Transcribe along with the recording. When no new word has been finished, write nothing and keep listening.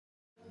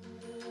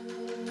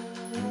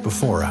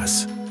Before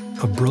us,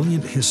 a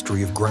brilliant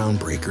history of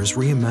groundbreakers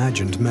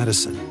reimagined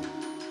medicine.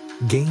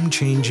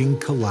 Game-changing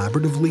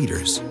collaborative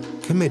leaders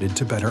committed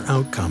to better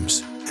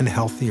outcomes and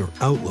healthier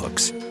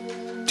outlooks,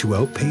 to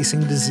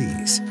outpacing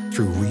disease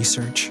through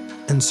research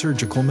and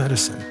surgical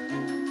medicine.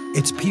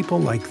 It's people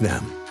like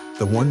them,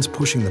 the ones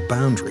pushing the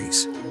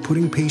boundaries,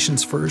 putting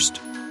patients first,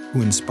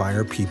 who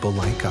inspire people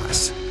like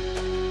us.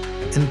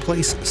 And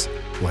places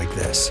like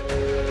this.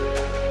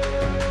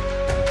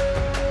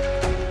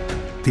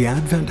 The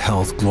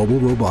AdventHealth Global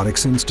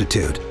Robotics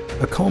Institute,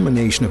 a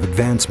culmination of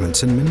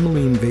advancements in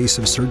minimally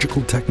invasive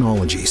surgical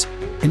technologies,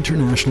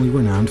 internationally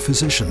renowned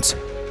physicians,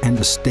 and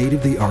a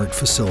state-of-the-art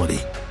facility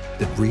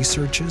that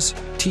researches,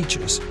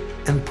 teaches,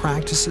 and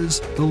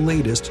practices the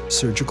latest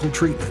surgical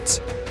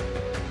treatments,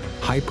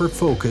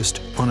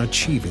 hyper-focused on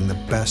achieving the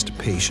best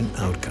patient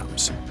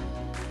outcomes,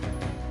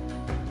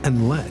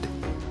 and led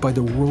by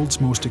the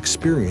world's most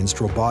experienced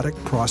robotic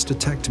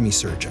prostatectomy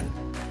surgeon.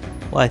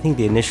 Well, I think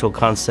the initial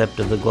concept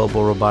of the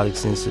Global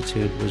Robotics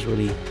Institute was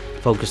really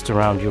focused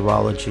around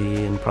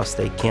urology and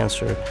prostate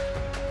cancer,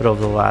 but over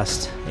the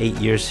last 8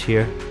 years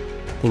here,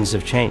 things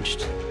have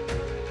changed.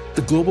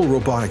 The Global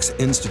Robotics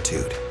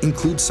Institute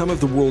includes some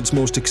of the world's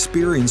most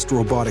experienced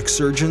robotic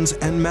surgeons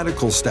and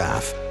medical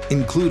staff,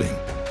 including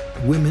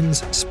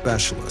women's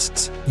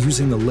specialists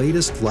using the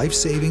latest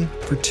life-saving,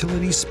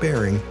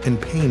 fertility-sparing,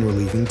 and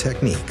pain-relieving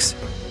techniques,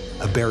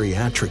 a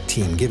bariatric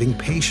team giving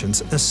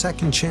patients a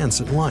second chance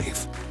at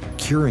life,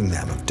 curing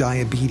them of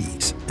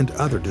diabetes and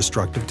other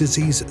destructive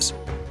diseases,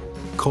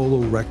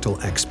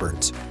 colorectal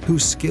experts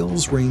whose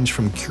skills range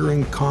from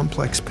curing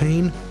complex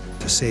pain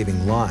to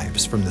saving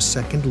lives from the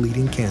second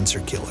leading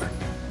cancer killer,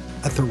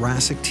 a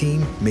thoracic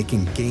team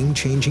making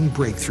game-changing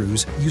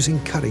breakthroughs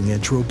using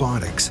cutting-edge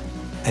robotics,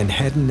 and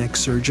head and neck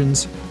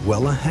surgeons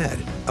well ahead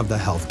of the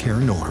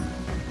healthcare norm.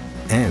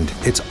 And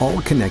it's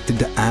all connected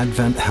to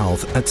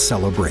AdventHealth at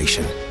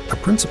Celebration, a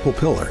principal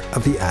pillar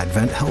of the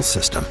AdventHealth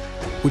system,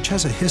 which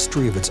has a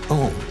history of its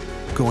own,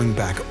 going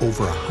back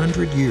over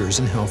 100 years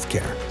in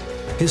healthcare.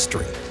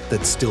 History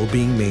that's still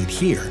being made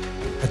here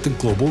at the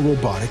Global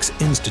Robotics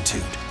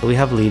Institute. We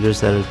have leaders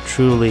that are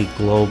truly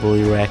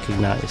globally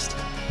recognized.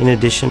 In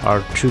addition,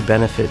 our true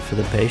benefit for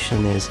the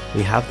patient is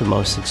we have the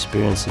most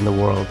experience in the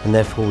world, and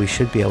therefore we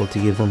should be able to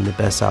give them the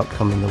best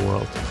outcome in the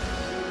world.